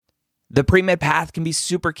The pre-med path can be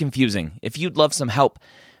super confusing. If you'd love some help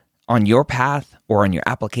on your path or on your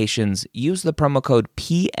applications, use the promo code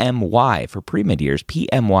PMY for pre-med years,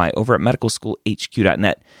 PMY, over at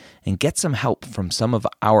medicalschoolhq.net and get some help from some of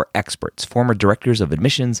our experts, former directors of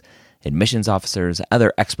admissions, admissions officers,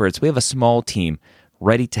 other experts. We have a small team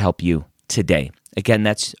ready to help you today. Again,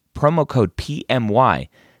 that's promo code PMY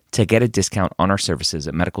to get a discount on our services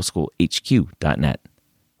at medicalschoolhq.net.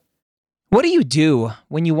 What do you do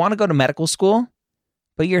when you want to go to medical school,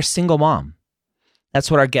 but you're a single mom? That's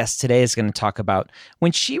what our guest today is going to talk about.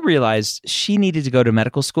 When she realized she needed to go to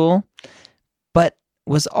medical school, but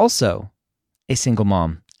was also a single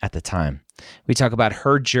mom at the time. We talk about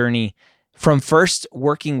her journey from first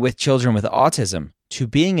working with children with autism to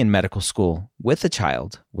being in medical school with a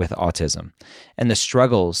child with autism and the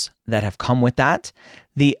struggles that have come with that,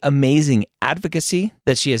 the amazing advocacy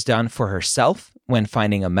that she has done for herself when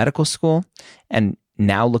finding a medical school, and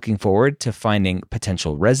now looking forward to finding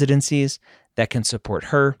potential residencies that can support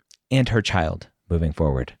her and her child moving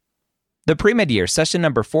forward. The Pre-Med Year, session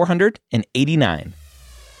number 489.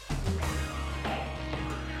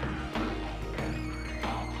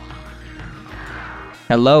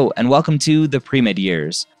 Hello, and welcome to the Pre-Med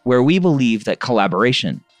Years, where we believe that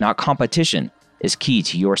collaboration, not competition, is key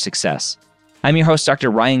to your success. I'm your host,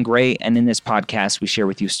 Dr. Ryan Gray, and in this podcast, we share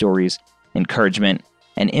with you stories, encouragement,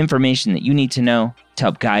 and information that you need to know to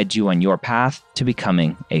help guide you on your path to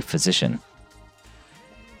becoming a physician.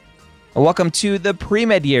 Welcome to the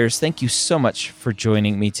Pre-Med Years. Thank you so much for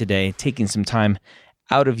joining me today, taking some time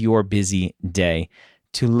out of your busy day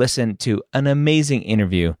to listen to an amazing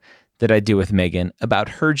interview that I do with Megan about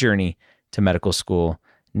her journey to medical school,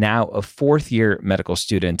 now a fourth-year medical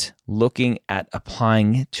student looking at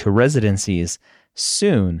applying to residencies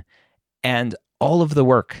soon, and all of the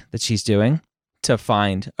work that she's doing to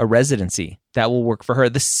find a residency that will work for her,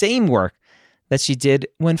 the same work that she did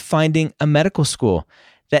when finding a medical school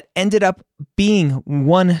that ended up being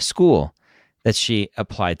one school that she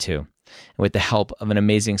applied to. With the help of an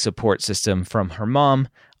amazing support system from her mom,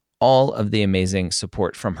 all of the amazing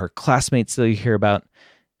support from her classmates that you hear about,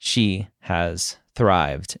 she has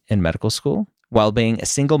thrived in medical school while being a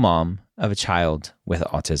single mom of a child with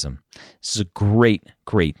autism. This is a great,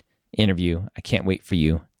 great interview. I can't wait for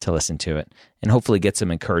you to listen to it and hopefully get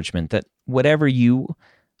some encouragement that whatever you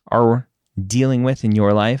are dealing with in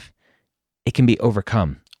your life, it can be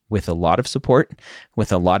overcome with a lot of support,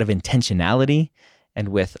 with a lot of intentionality, and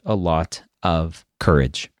with a lot of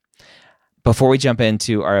courage. Before we jump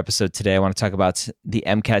into our episode today, I want to talk about the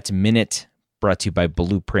MCAT Minute brought to you by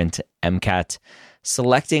Blueprint MCAT.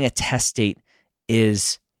 Selecting a test date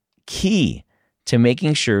is key to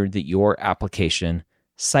making sure that your application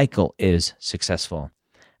cycle is successful.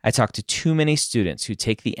 I talk to too many students who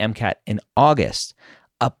take the MCAT in August,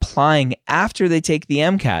 applying after they take the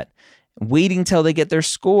MCAT, waiting till they get their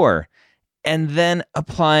score, and then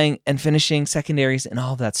applying and finishing secondaries and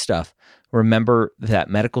all of that stuff. Remember that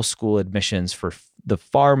medical school admissions for the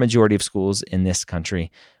far majority of schools in this country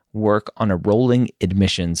work on a rolling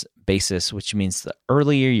admissions basis, which means the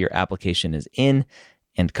earlier your application is in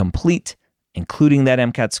and complete, including that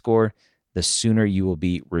MCAT score, the sooner you will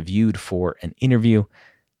be reviewed for an interview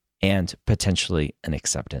and potentially an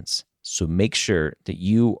acceptance. So make sure that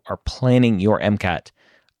you are planning your MCAT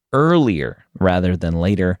earlier rather than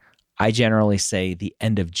later. I generally say the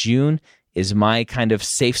end of June is my kind of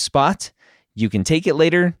safe spot. You can take it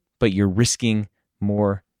later, but you're risking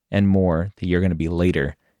more and more that you're going to be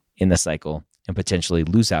later in the cycle and potentially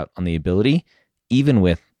lose out on the ability, even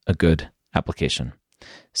with a good application.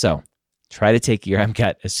 So try to take your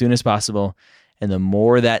MCAT as soon as possible. And the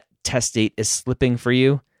more that test date is slipping for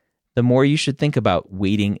you, the more you should think about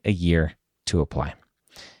waiting a year to apply.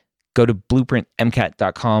 Go to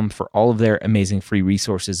blueprintmcat.com for all of their amazing free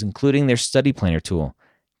resources, including their study planner tool,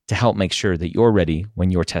 to help make sure that you're ready when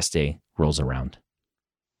your test day rolls around.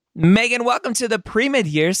 Megan, welcome to the Pre-Med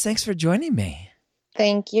Years. Thanks for joining me.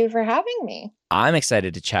 Thank you for having me. I'm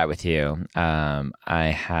excited to chat with you.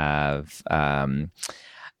 I have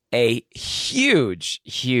a huge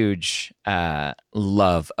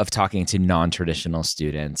love of talking to non-traditional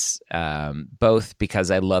students, both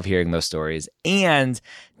because I love hearing those stories and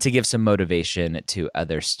to give some motivation to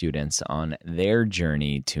other students on their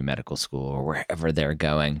journey to medical school or wherever they're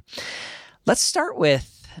going. Let's start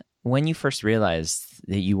with when you first realized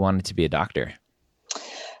that you wanted to be a doctor.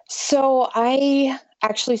 So I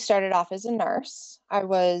actually started off as a nurse. I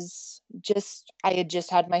had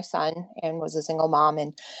just had my son and was a single mom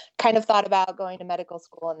and kind of thought about going to medical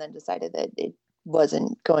school and then decided that it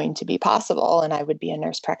wasn't going to be possible and I would be a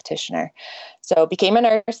nurse practitioner. So became a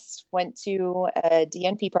nurse, went to a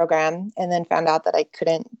DNP program, and then found out that I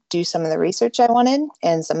couldn't do some of the research I wanted,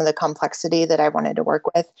 and some of the complexity that I wanted to work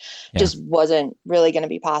with just wasn't really going to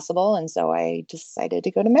be possible. And so I decided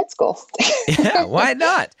to go to med school. Yeah, why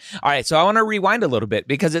not? All right, so I want to rewind a little bit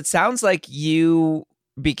because it sounds like you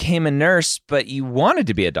became a nurse, but you wanted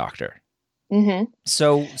to be a doctor. Mm-hmm.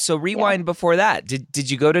 So rewind before that.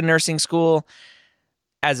 Did you go to nursing school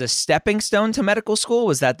as a stepping stone to medical school?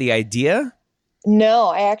 Was that the idea? No,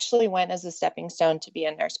 I actually went as a stepping stone to be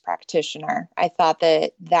a nurse practitioner. I thought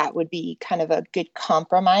that that would be kind of a good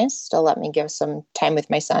compromise to let me give some time with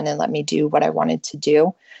my son and let me do what I wanted to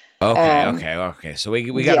do. Okay. So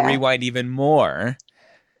we got to rewind even more.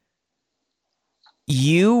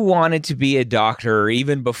 You wanted to be a doctor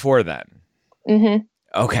even before then. Mm-hmm.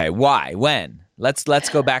 Okay, why? When? Let's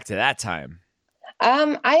go back to that time.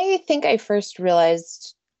 I think I first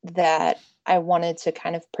realized that I wanted to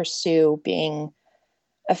kind of pursue being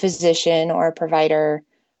a physician or a provider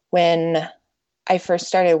when I first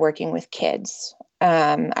started working with kids.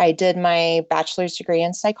 I did my bachelor's degree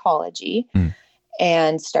in psychology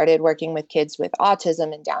and started working with kids with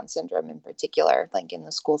autism and Down syndrome in particular, like in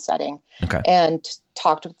the school setting, and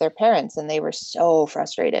talked with their parents. And they were so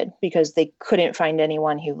frustrated because they couldn't find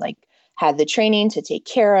anyone who had the training to take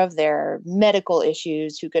care of their medical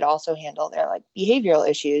issues, who could also handle their behavioral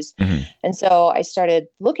issues. Mm-hmm. And so I started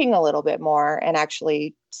looking a little bit more and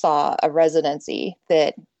actually saw a residency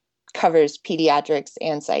that covers pediatrics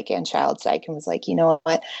and psych and child psych, and was like, you know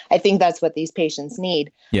what? I think that's what these patients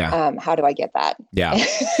need. Yeah. How do I get that? Yeah.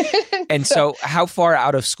 And so how far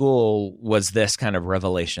out of school was this kind of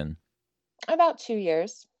revelation? About 2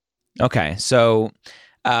 years. Okay. So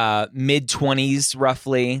mid-20s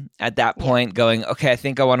roughly at that point, going, okay, I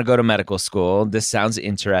think I want to go to medical school. This sounds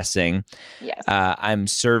interesting. Yes. I'm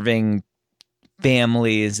serving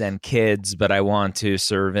families and kids, but I want to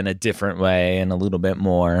serve in a different way and a little bit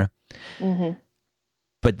more. Mm-hmm.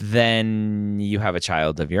 But then you have a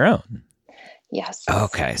child of your own. Yes.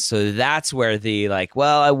 Okay. So that's where the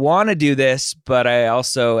I want to do this, but I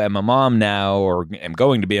also am a mom now, or am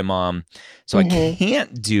going to be a mom. So I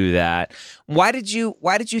can't do that. Why did you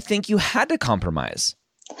think you had to compromise?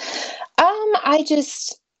 I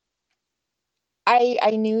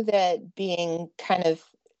knew that being kind of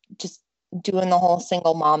just doing the whole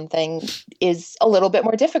single mom thing is a little bit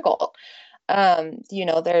more difficult.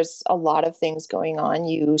 There's a lot of things going on.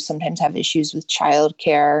 You sometimes have issues with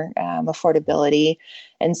childcare, affordability.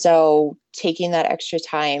 And so taking that extra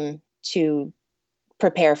time to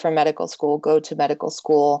prepare for medical school, go to medical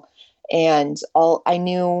school, and I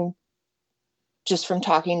knew just from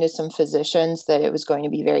talking to some physicians that it was going to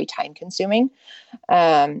be very time consuming.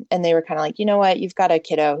 And they were kind of like, you know what, you've got a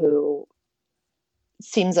kiddo who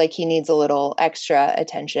seems like he needs a little extra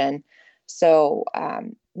attention. So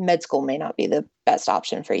med school may not be the best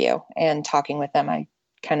option for you. And talking with them, I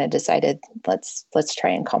kind of decided, let's try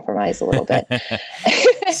and compromise a little bit.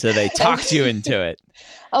 So they talked you into it.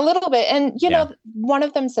 A little bit. And, one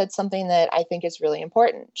of them said something that I think is really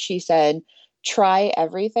important. She said, try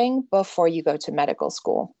everything before you go to medical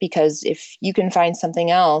school, because if you can find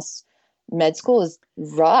something else, med school is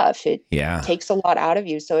rough. It takes a lot out of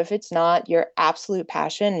you. So if it's not your absolute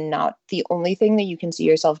passion and not the only thing that you can see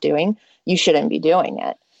yourself doing, you shouldn't be doing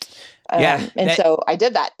it. So I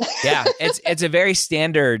did that. Yeah. It's a very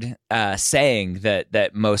standard saying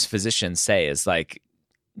that most physicians say is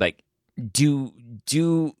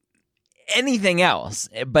do anything else.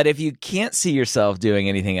 But if you can't see yourself doing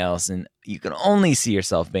anything else and you can only see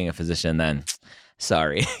yourself being a physician, then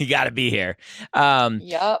sorry, you got to be here.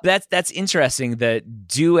 Yep. That's interesting, that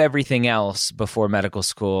do everything else before medical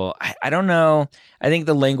school. I don't know. I think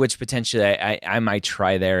the language potentially I might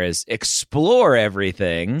try there is explore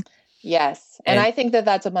everything. Yes. And I think that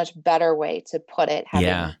that's a much better way to put it,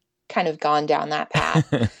 having kind of gone down that path.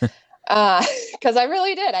 Because I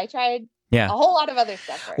really did. I tried a whole lot of other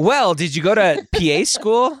stuff first. Well, did you go to PA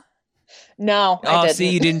school? No, I didn't. See,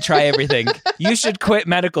 you didn't try everything. You should quit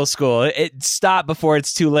medical school. Stop before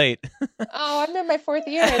it's too late. I'm in my 4th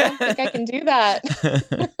year. I don't think I can do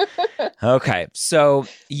that. Okay, so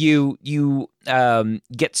you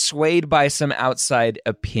get swayed by some outside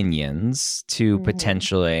opinions to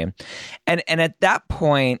potentially, and at that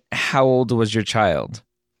point, how old was your child?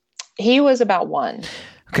 He was about 1.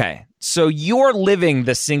 Okay, so you're living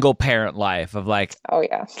the single parent life of oh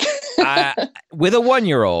yeah. With a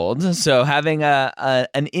 1-year-old, so having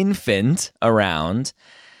an infant around,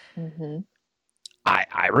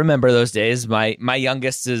 I I remember those days. My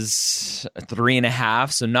youngest is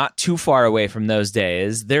 3.5, so not too far away from those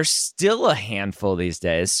days. There's still a handful these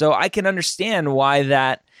days. So I can understand why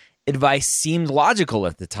that advice seemed logical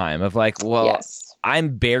at the time of like, well, Yes.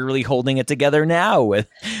 I'm barely holding it together now with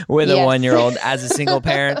a 1-year-old as a single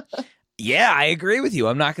parent. Yeah, I agree with you.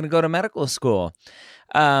 I'm not going to go to medical school.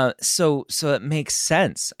 So it makes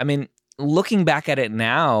sense. I mean, looking back at it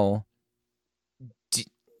now,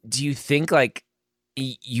 do you think like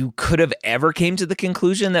you could have ever came to the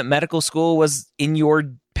conclusion that medical school was in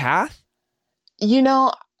your path?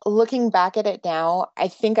 Looking back at it now, I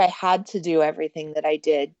think I had to do everything that I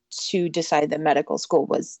did to decide that medical school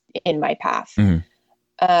was in my path.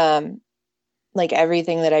 Mm-hmm. Like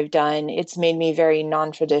everything that I've done, it's made me very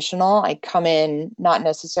non-traditional. I come in not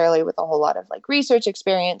necessarily with a whole lot of like research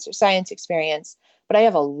experience or science experience, but I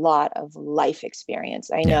have a lot of life experience.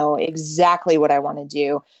 I know exactly what I want to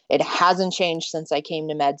do. It hasn't changed since I came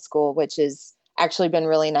to med school, which has actually been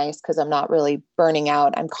really nice because I'm not really burning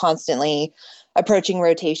out. I'm constantly approaching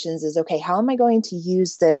rotations as, okay, how am I going to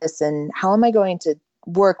use this? And how am I going to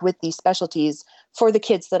work with these specialties for the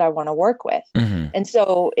kids that I want to work with? Mm-hmm. And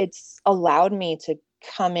so it's allowed me to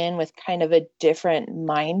come in with kind of a different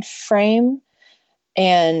mind frame.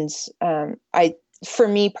 And for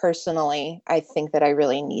me personally, I think that I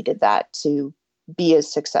really needed that to be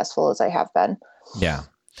as successful as I have been. Yeah.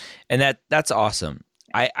 And that's awesome.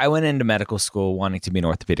 I went into medical school wanting to be an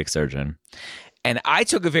orthopedic surgeon. And I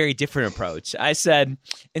took a very different approach. I said,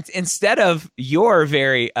 instead of your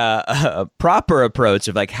very proper approach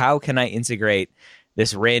of like, how can I integrate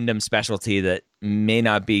this random specialty that may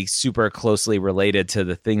not be super closely related to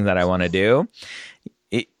the thing that I want to do,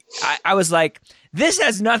 I was like, this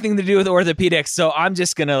has nothing to do with orthopedics, so I'm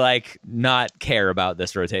just going to like not care about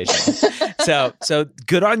this rotation. So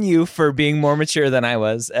good on you for being more mature than I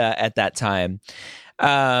was at that time.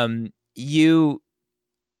 You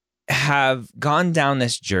have gone down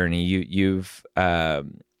this journey. You've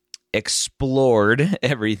explored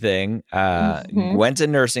everything, went to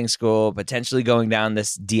nursing school, potentially going down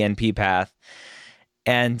this DNP path.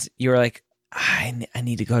 And you were like, I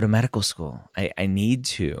need to go to medical school. I need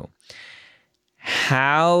to.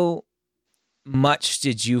 How much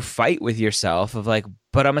did you fight with yourself of like,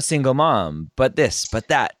 but I'm a single mom, but this, but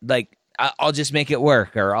that, like, I'll just make it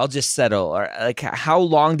work, or I'll just settle, or like, how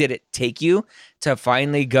long did it take you to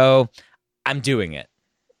finally go, I'm doing it?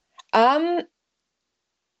 I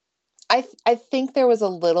think there was a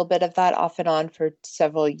little bit of that off and on for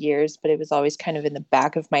several years, but it was always kind of in the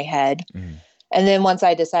back of my head. Mm. And then once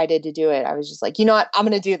I decided to do it, I was just like, you know what, I'm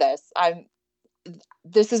going to do this.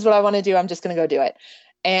 This is what I want to do. I'm just going to go do it.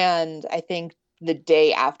 And I think the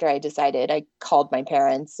day after I decided, I called my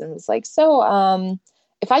parents and was like, so,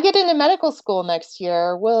 if I get into medical school next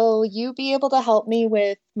year, will you be able to help me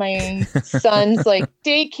with my son's like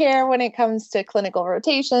daycare when it comes to clinical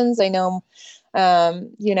rotations? I know,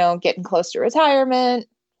 getting close to retirement.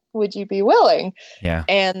 Would you be willing? Yeah.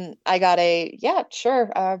 And I got yeah,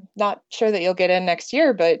 sure. Not sure that you'll get in next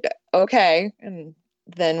year, but okay. And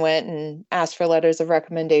then went and asked for letters of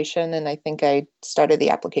recommendation. And I think I started the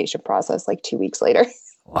application process like 2 weeks later.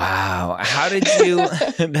 Wow. How did you,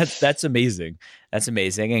 that's amazing. That's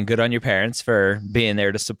amazing. And good on your parents for being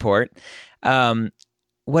there to support.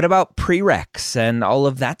 What about prereqs and all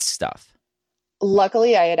of that stuff?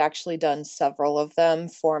 Luckily, I had actually done several of them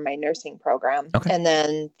for my nursing program. Okay. And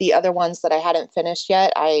then the other ones that I hadn't finished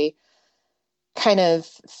yet, I kind of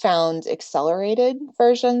found accelerated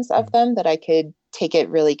versions of them that I could take it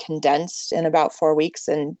really condensed in about 4 weeks.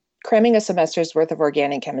 And cramming a semester's worth of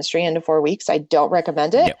organic chemistry into 4 weeks, I don't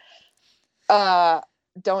recommend it. Yep.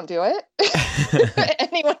 Don't do it.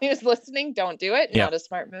 Anyone who's listening, don't do it. Yep. Not a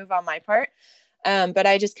smart move on my part. But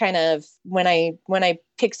I just kind of, when I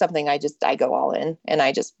pick something, I go all in and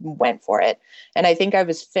I just went for it. And I think I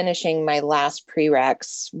was finishing my last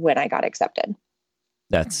prereqs when I got accepted.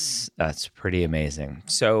 That's pretty amazing.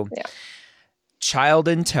 So child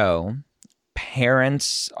in tow,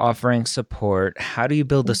 parents offering support. How do you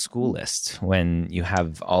build a school list when you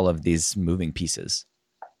have all of these moving pieces?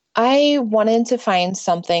 I wanted to find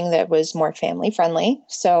something that was more family friendly.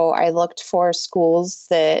 So I looked for schools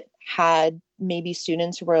that had maybe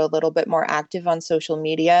students who were a little bit more active on social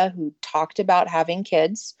media who talked about having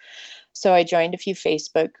kids. So I joined a few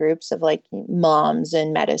Facebook groups of like moms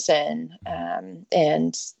in medicine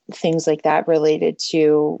and things like that related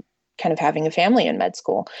to kind of having a family in med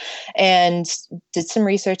school, and did some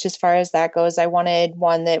research as far as that goes. I wanted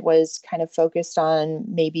one that was kind of focused on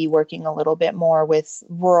maybe working a little bit more with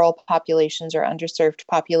rural populations or underserved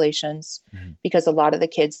populations, because a lot of the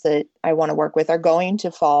kids that I want to work with are going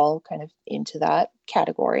to fall kind of into that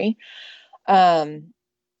category.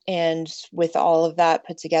 And with all of that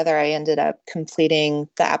put together, I ended up completing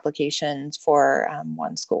the applications for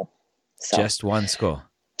one school. So Just one school.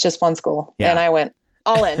 Just one school. Yeah. And I went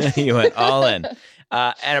all in. You went all in.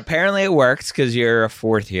 And apparently it worked because you're a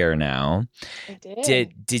fourth year now. I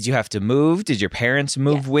did. Did you have to move? Did your parents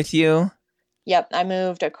move with you? Yep. I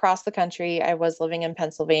moved across the country. I was living in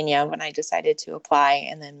Pennsylvania when I decided to apply,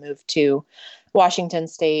 and then moved to Washington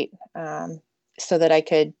State so that I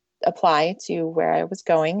could apply to where I was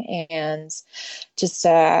going, and just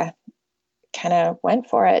kind of went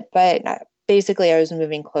for it. But basically I was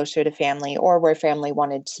moving closer to family, or where family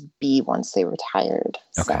wanted to be once they retired.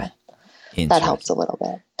 Okay. So that helps a little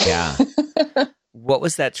bit. Yeah. What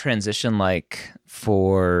was that transition like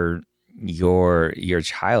for your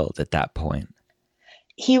child at that point?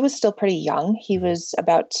 He was still pretty young. He was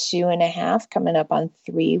about 2.5, coming up on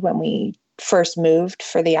 3 when we first moved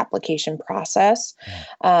for the application process.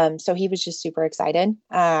 So he was just super excited.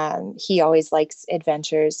 He always likes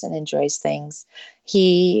adventures and enjoys things.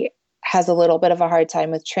 He has a little bit of a hard time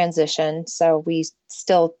with transition. So we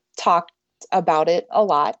still talked about it a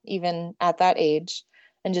lot, even at that age,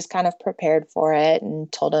 and just kind of prepared for it,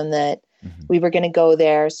 and told him that we were going to go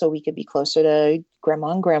there so we could be closer to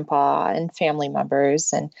grandma and grandpa and family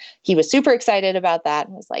members. And he was super excited about that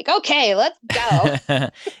and was like, okay, let's go.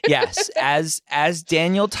 Yes. As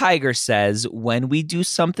Daniel Tiger says, when we do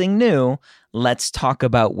something new, let's talk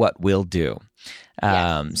about what we'll do.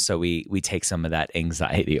 Yes. So we take some of that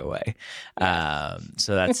anxiety away.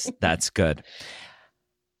 So that's good.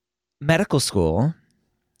 Medical school,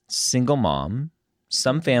 single mom,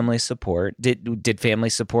 some family support. Did family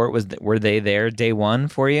support, were they there day one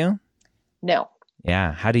for you? No.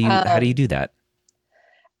 Yeah. How do you do that?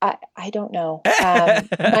 I don't know.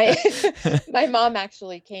 My mom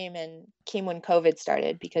actually came when COVID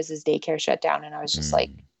started, because his daycare shut down, and I was just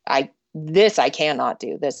like, I cannot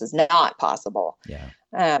do. This is not possible. Yeah.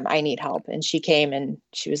 I need help. And she came, and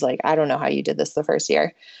she was like, I don't know how you did this the first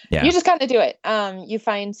year. Yeah. You just kind of do it. You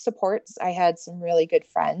find supports. I had some really good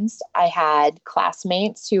friends. I had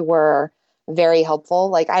classmates who were very helpful.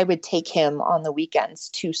 Like, I would take him on the weekends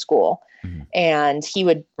to school, and he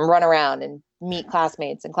would run around and meet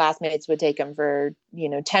classmates, and classmates would take him for,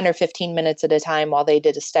 10 or 15 minutes at a time while they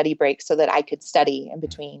did a study break, so that I could study in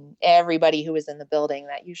between everybody who was in the building.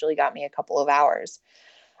 That usually got me a couple of hours.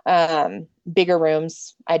 Bigger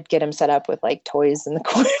rooms, I'd get him set up with like toys in the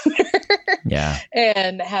corner. Yeah.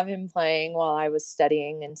 And have him playing while I was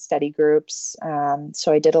studying in study groups.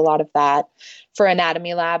 So I did a lot of that. For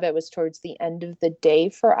anatomy lab, it was towards the end of the day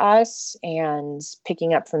for us, and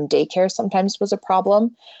picking up from daycare sometimes was a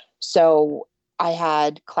problem. So I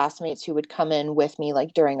had classmates who would come in with me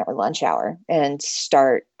like during our lunch hour and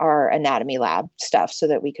start our anatomy lab stuff so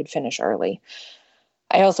that we could finish early.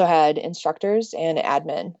 I also had instructors and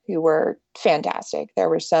admin who were fantastic. There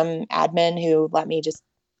were some admin who let me just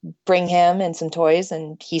bring him and some toys,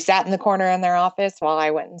 and he sat in the corner in their office while I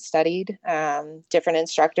went and studied. Different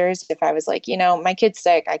instructors, if I was like, my kid's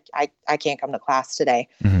sick, I can't come to class today.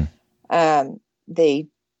 They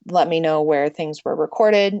let me know where things were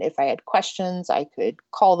recorded. If I had questions, I could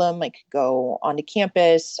call them. I could go onto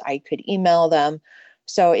campus. I could email them.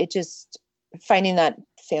 So it just finding that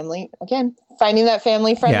family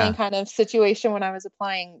friendly kind of situation when I was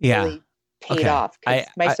applying really paid off, because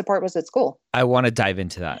my support was at school. I want to dive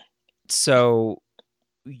into that. So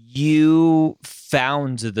you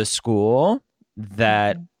found the school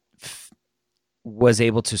that was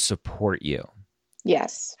able to support you.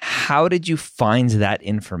 Yes. How did you find that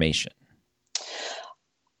information?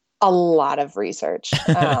 A lot of research.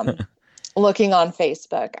 Looking on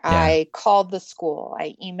Facebook. I called the school.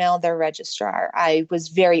 I emailed their registrar. I was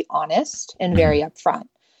very honest and very upfront.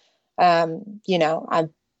 I'm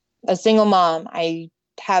a single mom. I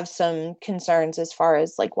have some concerns as far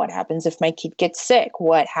as like, what happens if my kid gets sick?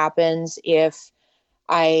 What happens if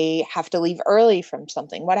I have to leave early from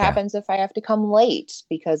something? What happens if I have to come late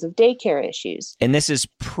because of daycare issues? And this is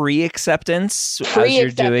pre-acceptance as you're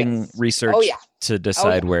doing research to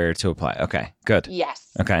decide where to apply. Okay, good. Yes.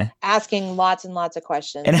 Okay. Asking lots and lots of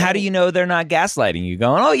questions. And how do you know they're not gaslighting you?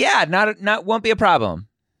 Going, oh yeah, not won't be a problem.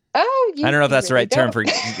 Oh, I don't know if that's really the right term for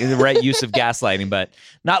the right use of gaslighting, but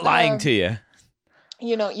not lying to you.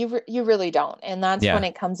 You really don't. And that's when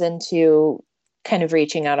it comes into kind of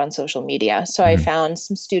reaching out on social media. So I found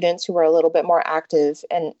some students who were a little bit more active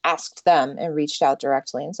and asked them and reached out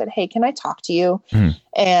directly and said, "Hey, can I talk to you?"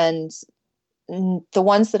 And the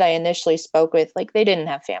ones that I initially spoke with, like, they didn't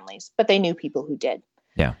have families, but they knew people who did.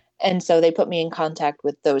 Yeah. And so they put me in contact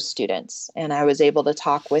with those students, and I was able to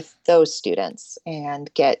talk with those students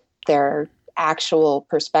and get their actual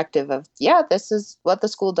perspective of, yeah, this is what the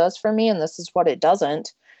school does for me, and this is what it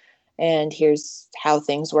doesn't. And here's how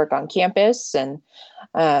things work on campus. And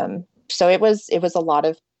so it was a lot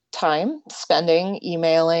of time spending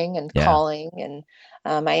emailing and calling. And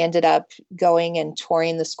I ended up going and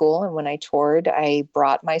touring the school. And when I toured, I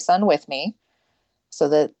brought my son with me so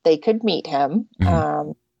that they could meet him.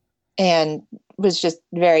 And was just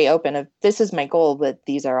very open of, this is my goal, but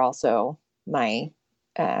these are also my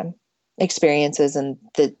experiences, and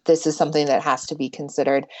this is something that has to be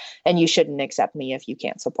considered, and you shouldn't accept me if you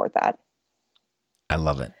can't support that. I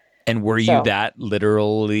love it. And were you that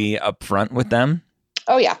literally upfront with them?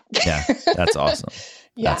 Oh yeah. Yeah. That's awesome.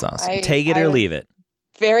 That's awesome. Take it or leave it.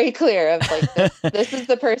 Very clear of, like, this is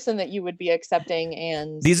the person that you would be accepting,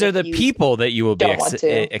 and these are the people that you will be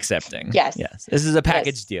accepting. Yes. This is a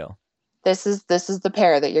package deal. This is the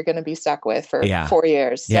pair that you're going to be stuck with for 4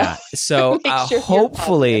 years. So. Yeah. So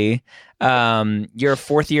hopefully you're a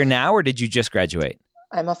fourth year now, or did you just graduate?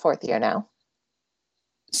 I'm a fourth year now.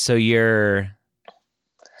 So you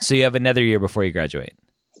have another year before you graduate.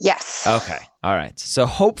 Yes. Okay. All right. So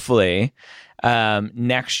hopefully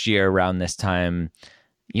next year around this time,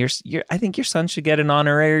 I think your son should get an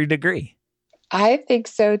honorary degree. I think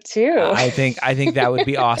so too. I think that would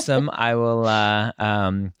be awesome. I will.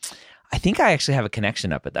 I think I actually have a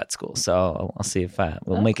connection up at that school, so I'll see if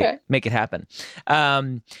we'll make it happen.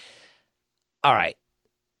 All right.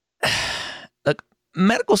 Look,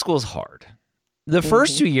 medical school is hard. The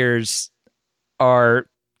first 2 years are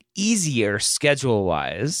easier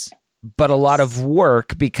schedule-wise, but a lot of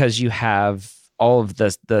work because you have all of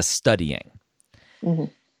the studying.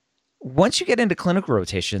 Once you get into clinical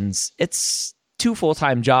rotations, it's 2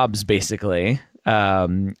 full-time jobs, basically.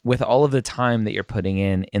 With all of the time that you're putting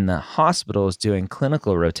in the hospitals doing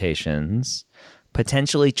clinical rotations,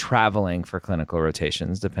 potentially traveling for clinical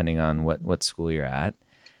rotations, depending on what school you're at.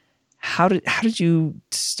 How did you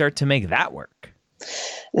start to make that work?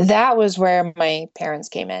 That was where my parents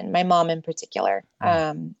came in, my mom in particular.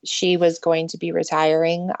 She was going to be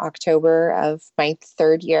retiring October of my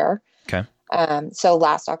 3rd year. Okay. So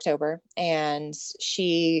last October, and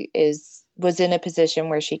she was in a position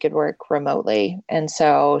where she could work remotely. And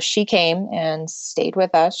so she came and stayed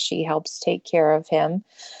with us. She helps take care of him.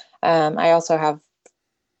 I also have,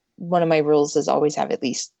 one of my rules is always have at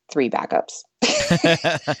least 3 backups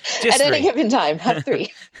at any given time. Have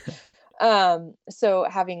 3. So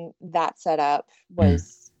having that set up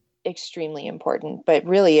was extremely important, but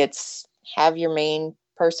really it's have your main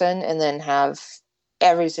person and then have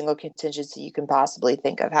every single contingency you can possibly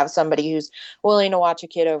think of. Have somebody who's willing to watch a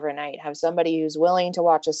kid overnight. Have somebody who's willing to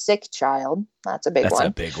watch a sick child. That's a big one. That's a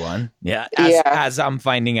big one. Yeah. As I'm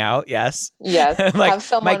finding out. Yes. Yes. Like, have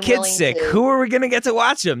someone, my kid's sick. Who are we going to get to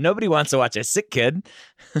watch him? Nobody wants to watch a sick kid.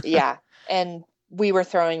 Yeah. And we were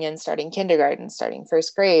throwing in starting kindergarten, starting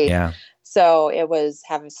 1st grade. Yeah. So it was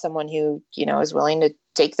having someone who, is willing to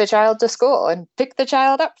take the child to school and pick the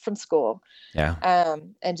child up from school. Yeah.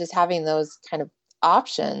 And just having those kind of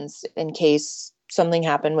options in case something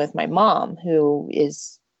happened with my mom, who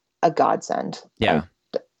is a godsend. Yeah.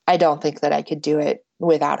 I don't think that I could do it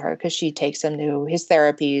without her, because she takes him to his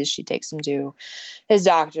therapies. She takes him to his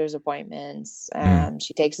doctor's appointments.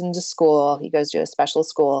 She takes him to school. He goes to a special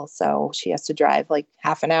school. So she has to drive like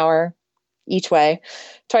half an hour each way,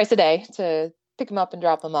 twice a day, to pick him up and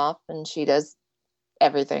drop him off. And she does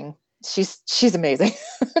everything. She's amazing.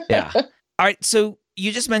 Yeah. All right. So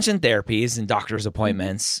you just mentioned therapies and doctor's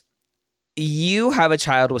appointments. You have a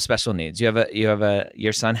child with special needs.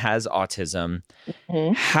 Your son has autism.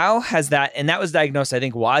 How has that, and that was diagnosed, I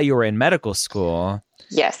think, while you were in medical school.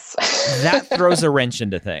 Yes. That throws a wrench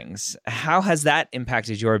into things. How has that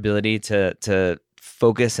impacted your ability to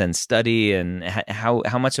focus and study, and how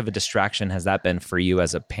much of a distraction has that been for you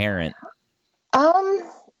as a parent? I'll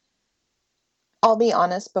be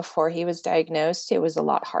honest, before he was diagnosed, it was a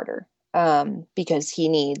lot harder. Because he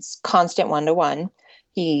needs constant one-to-one.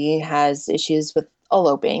 He has issues with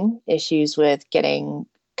eloping, issues with getting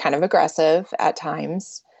kind of aggressive at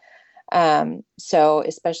times. So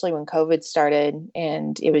especially when COVID started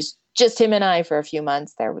and it was just him and I for a few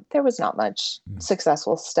months, there was not much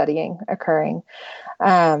successful studying occurring.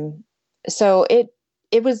 So it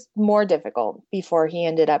was more difficult before he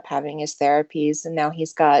ended up having his therapies, and now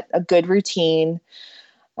he's got a good routine.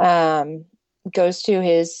 goes to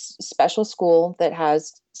his special school that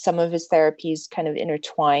has some of his therapies kind of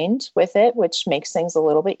intertwined with it, which makes things a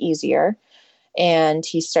little bit easier. And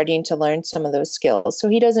he's starting to learn some of those skills. So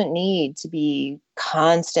he doesn't need to be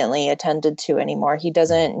constantly attended to anymore. He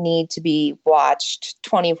doesn't need to be watched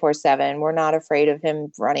 24/7. We're not afraid of him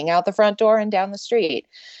running out the front door and down the street.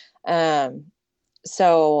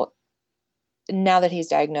 So now that he's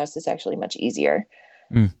diagnosed, it's actually much easier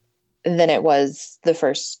than it was the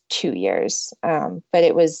first 2 years. But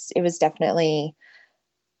it was definitely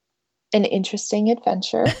an interesting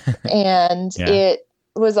adventure. And it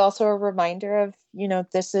was also a reminder of,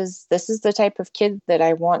 this is the type of kid that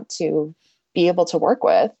I want to be able to work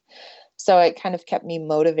with. So it kind of kept me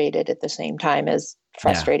motivated at the same time as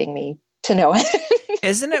frustrating me to know it.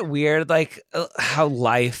 Isn't it weird, like how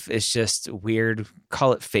life is just weird?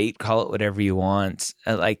 Call it fate, call it whatever you want.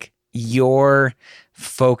 Like your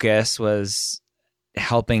focus was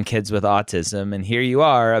helping kids with autism, and here you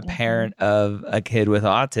are, a parent of a kid with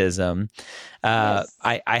autism. Yes.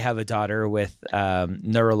 I have a daughter with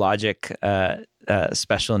neurologic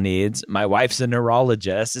special needs. My wife's a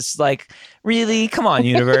neurologist. It's like, really? Come on,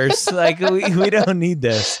 universe. Like we don't need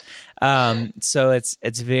this. So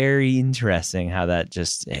it's very interesting how it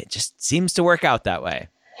just seems to work out that way.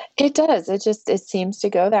 It does. It seems to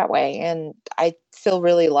go that way. And I feel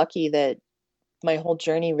really lucky that my whole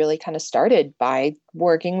journey really kind of started by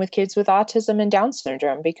working with kids with autism and Down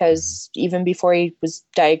syndrome, because even before he was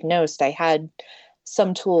diagnosed, I had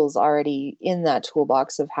some tools already in that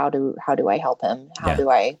toolbox of how do I help him? How do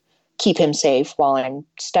I keep him safe while I'm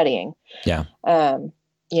studying? Yeah.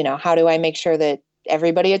 How do I make sure that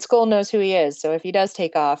everybody at school knows who he is? So if he does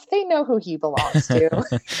take off, they know who he belongs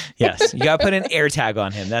to. Yes. You got to put an air tag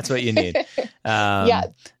on him. That's what you need. Yeah.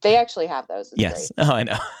 They actually have those. It's yes. great. Oh, I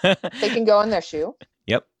know. They can go on their shoe.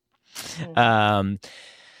 Yep.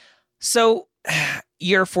 So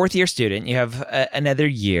you're a fourth year student. You have another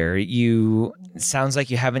year. Sounds like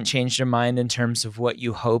you haven't changed your mind in terms of what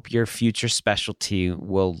you hope your future specialty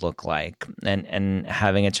will look like. And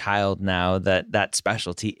having a child now that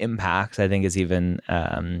specialty impacts, I think is even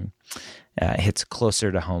hits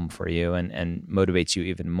closer to home for you and motivates you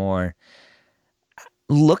even more.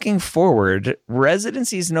 Looking forward,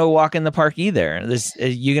 residency is no walk in the park either.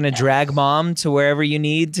 You're going to drag mom to wherever you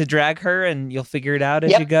need to drag her, and you'll figure it out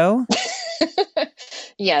as you go?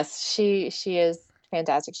 Yes, she is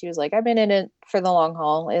fantastic. She was like, I've been in it for the long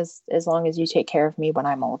haul, as long as you take care of me when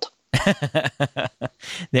I'm old.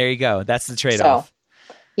 There you go. That's the trade-off.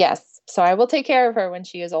 So, yes. So I will take care of her when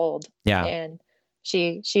she is old. Yeah. And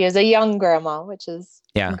she is a young grandma, which is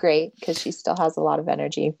great because she still has a lot of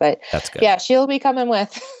energy. But that's good. Yeah, she'll be coming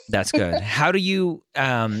with. That's good. How do you,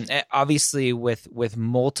 obviously with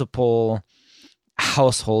multiple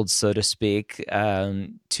households, so to speak,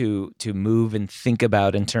 to move and think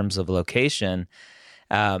about in terms of location,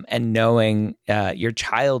 and knowing your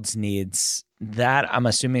child's needs, that I'm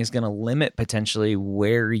assuming is going to limit potentially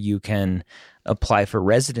where you can apply for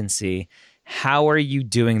residency. How are you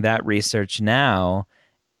doing that research now,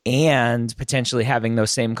 and potentially having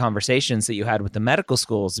those same conversations that you had with the medical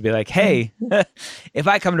schools to be like, hey, if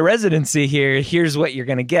I come to residency here, here's what you're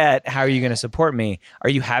going to get. How are you going to support me? Are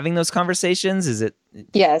you having those conversations?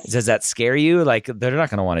 Yes. Does that scare you? Like, they're not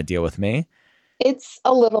going to want to deal with me. It's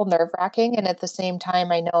a little nerve-wracking. And at the same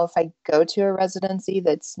time, I know if I go to a residency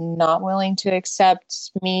that's not willing to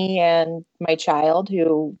accept me and my child,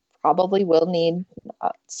 who probably will need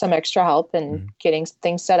some extra help in getting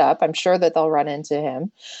things set up, I'm sure that they'll run into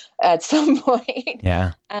him at some point.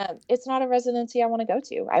 Yeah. It's not a residency I want to go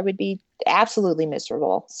to. I would be absolutely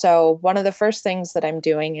miserable. So one of the first things that I'm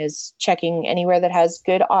doing is checking anywhere that has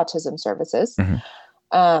good autism services.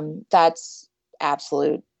 That's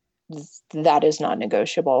absolute. That is not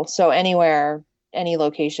negotiable. So anywhere, any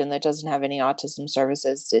location that doesn't have any autism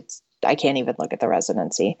services, I can't even look at the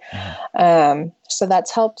residency. So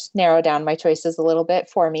that's helped narrow down my choices a little bit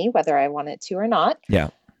for me, whether I want it to or not. Yeah.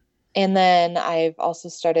 And then I've also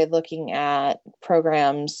started looking at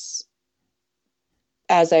programs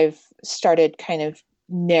as I've started kind of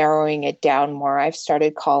narrowing it down more. I've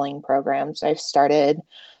started calling programs. I've started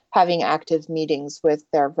having active meetings with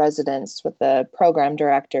their residents, with the program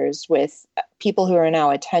directors, with people who are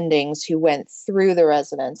now attendings who went through the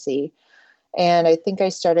residency. And I think I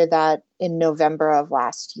started that in November of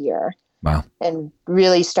last year. Wow. And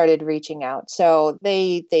really started reaching out. So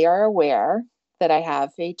they are aware that I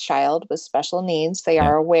have a child with special needs. They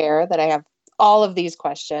are aware that I have all of these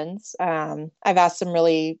questions. I've asked some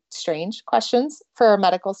really strange questions for a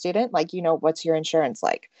medical student, like, what's your insurance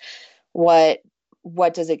like? What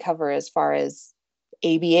does it cover as far as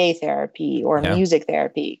ABA therapy or Yeah. music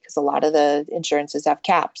therapy, because a lot of the insurances have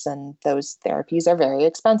caps and those therapies are very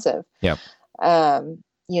expensive. Yeah.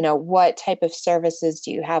 What type of services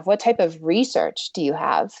do you have? What type of research do you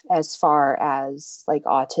have as far as like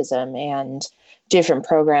autism and different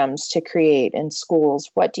programs to create in schools?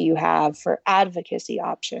 What do you have for advocacy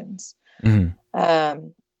options? Mhm. How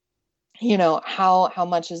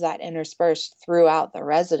much is that interspersed throughout the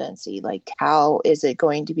residency? Like, how is it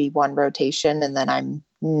going to be one rotation and then I'm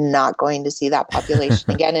not going to see that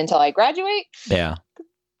population again until I graduate? Yeah.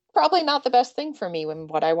 Probably not the best thing for me when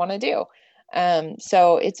what I want to do.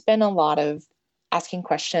 So it's been a lot of asking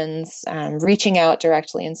questions, reaching out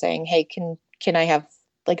directly and saying, hey, can I have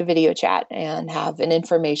like a video chat and have an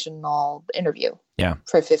informational interview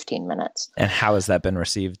for 15 minutes? And how has that been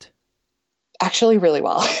received? Actually, really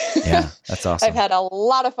well. Yeah, that's awesome. I've had a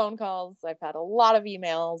lot of phone calls. I've had a lot of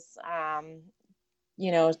emails,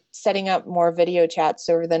 setting up more video chats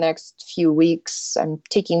over the next few weeks. I'm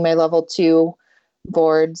taking my level 2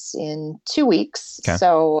 boards in 2 weeks. Okay.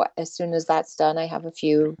 So as soon as that's done, I have a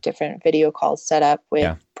few different video calls set up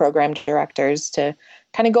with program directors to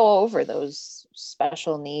kind of go over those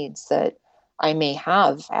special needs that I may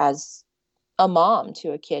have as a mom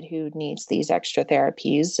to a kid who needs these extra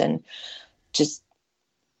therapies, and just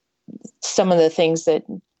some of the things that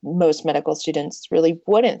most medical students really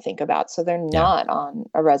wouldn't think about. So they're not on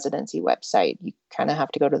a residency website. You kind of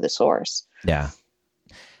have to go to the source. Yeah.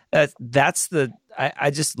 I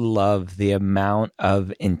just love the amount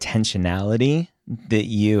of intentionality that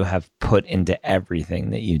you have put into everything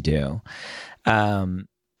that you do. I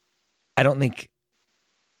don't think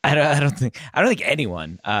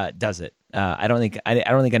anyone does it. I don't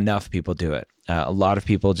think enough people do it. A lot of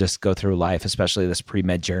people just go through life, especially this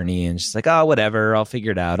pre-med journey, and just like, oh, whatever, I'll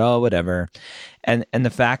figure it out. Oh, whatever. And the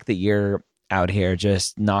fact that you're out here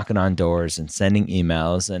just knocking on doors and sending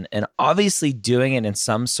emails and obviously doing it in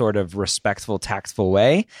some sort of respectful, tactful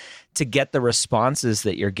way to get the responses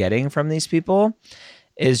that you're getting from these people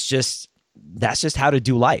that's just how to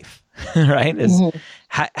do life, right? Mm-hmm.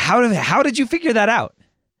 How did you figure that out?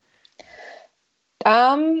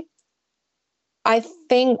 I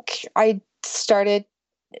think I started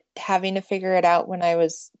having to figure it out when I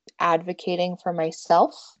was advocating for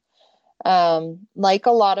myself. Like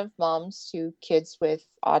a lot of moms to kids with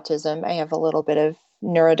autism, I have a little bit of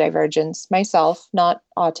neurodivergence myself, not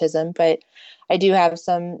autism, but I do have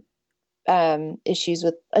some issues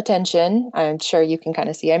with attention. I'm sure you can kind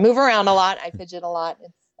of see I move around a lot. I fidget a lot.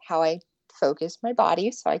 It's how I focus my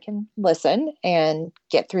body so I can listen and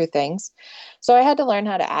get through things. So I had to learn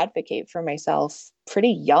how to advocate for myself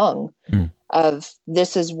pretty young. Of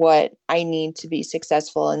this is what I need to be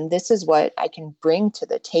successful and this is what I can bring to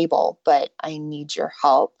the table, but I need your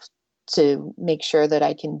help to make sure that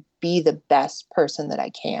I can be the best person that I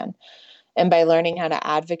can. And by learning how to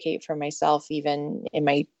advocate for myself, even in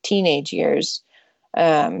my teenage years,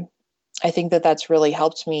 I think that that's really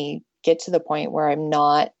helped me get to the point where I'm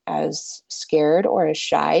not as scared or as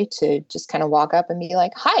shy to just kind of walk up and be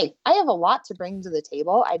like, hi, I have a lot to bring to the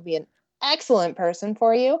table. I'd be an excellent person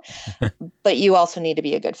for you, but you also need to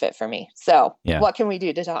be a good fit for me. So what can we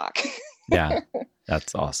do to talk? Yeah,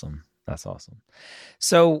 that's awesome. That's awesome.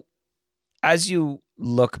 So as you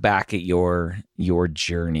look back at your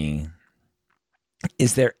journey,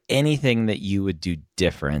 is there anything that you would do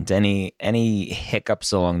different? Any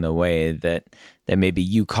hiccups along the way that maybe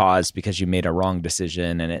you caused because you made a wrong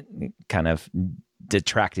decision and it kind of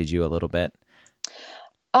detracted you a little bit?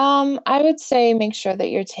 I would say make sure that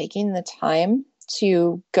you're taking the time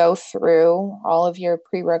to go through all of your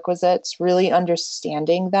prerequisites, really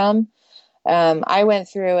understanding them. I went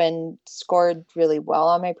through and scored really well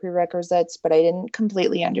on my prerequisites, but I didn't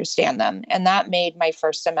completely understand them. And that made my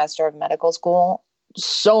first semester of medical school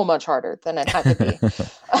so much harder than it had to be.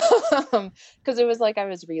 Because it was like I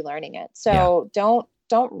was relearning it. So don't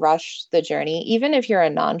rush the journey, even if you're a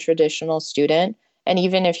non-traditional student. And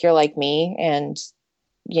even if you're like me and,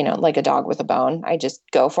 like a dog with a bone, I just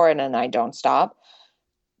go for it and I don't stop.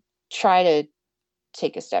 Try to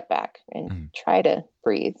take a step back and try to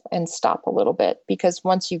breathe and stop a little bit, because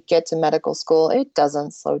once you get to medical school, it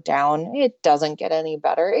doesn't slow down. It doesn't get any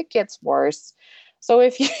better. It gets worse. So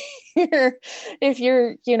if you're,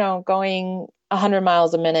 going 100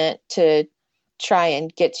 miles a minute to try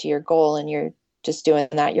and get to your goal and you're just doing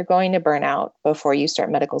that, you're going to burn out before you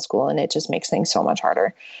start medical school. And it just makes things so much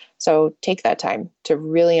harder. So take that time to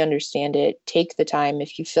really understand it. Take the time.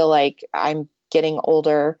 If you feel like I'm getting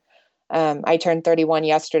older, I turned 31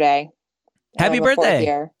 yesterday. Happy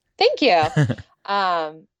birthday. Thank you. But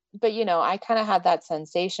I kind of had that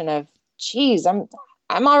sensation of, geez,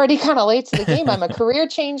 I'm already kind of late to the game. I'm a career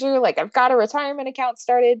changer. Like, I've got a retirement account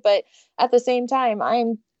started, but at the same time,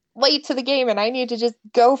 I'm late to the game and I need to just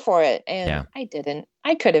go for it. And I didn't.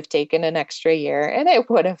 I could have taken an extra year and it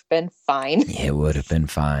would have been fine. It would have been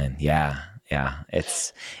fine. Yeah. Yeah.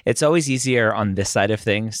 It's always easier on this side of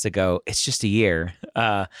things to go, it's just a year.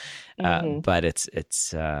 But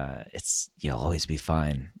it's you'll always be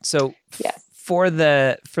fine. So for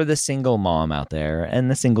the single mom out there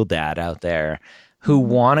and the single dad out there who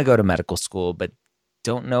want to go to medical school, but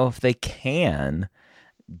don't know if they can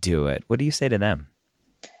do it, what do you say to them?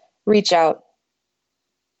 Reach out,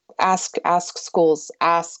 ask schools,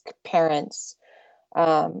 ask parents,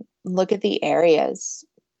 look at the areas,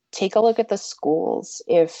 take a look at the schools.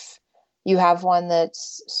 If you have one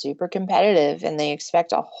that's super competitive and they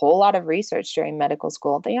expect a whole lot of research during medical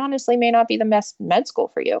school, they honestly may not be the best med school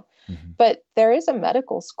for you. But there is a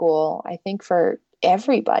medical school, I think, for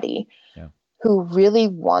everybody who really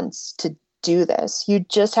wants to do this. You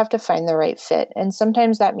just have to find the right fit. And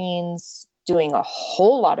sometimes that means doing a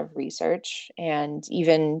whole lot of research and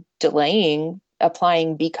even delaying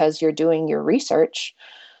applying because you're doing your research.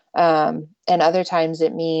 And other times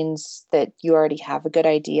it means that you already have a good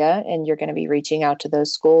idea and you're going to be reaching out to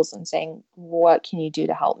those schools and saying, what can you do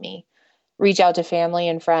to help me? Reach out to family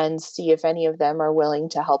and friends, see if any of them are willing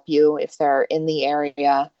to help you if they're in the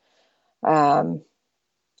area.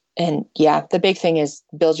 And the big thing is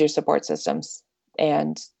build your support systems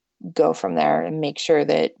and go from there and make sure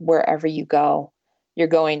that wherever you go, you're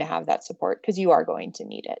going to have that support because you are going to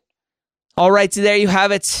need it. All right, so there you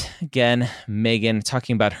have it. Again, Megan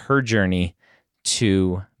talking about her journey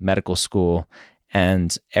to medical school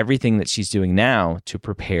and everything that she's doing now to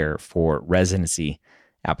prepare for residency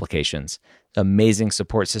applications. Amazing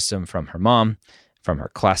support system from her mom, from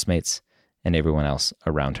her classmates, and everyone else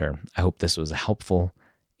around her. I hope this was a helpful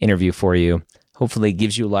interview for you. Hopefully it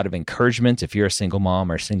gives you a lot of encouragement if you're a single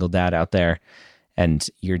mom or single dad out there and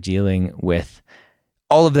you're dealing with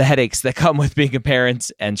all of the headaches that come with being a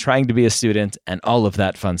parent and trying to be a student and all of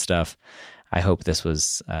that fun stuff. I hope this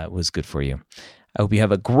was good for you. I hope you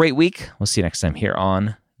have a great week. We'll see you next time here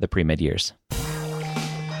on the Pre-Med Years.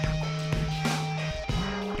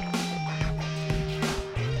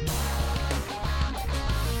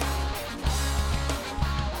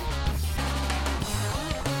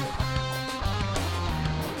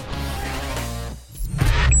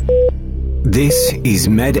 This is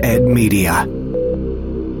MedEd Media.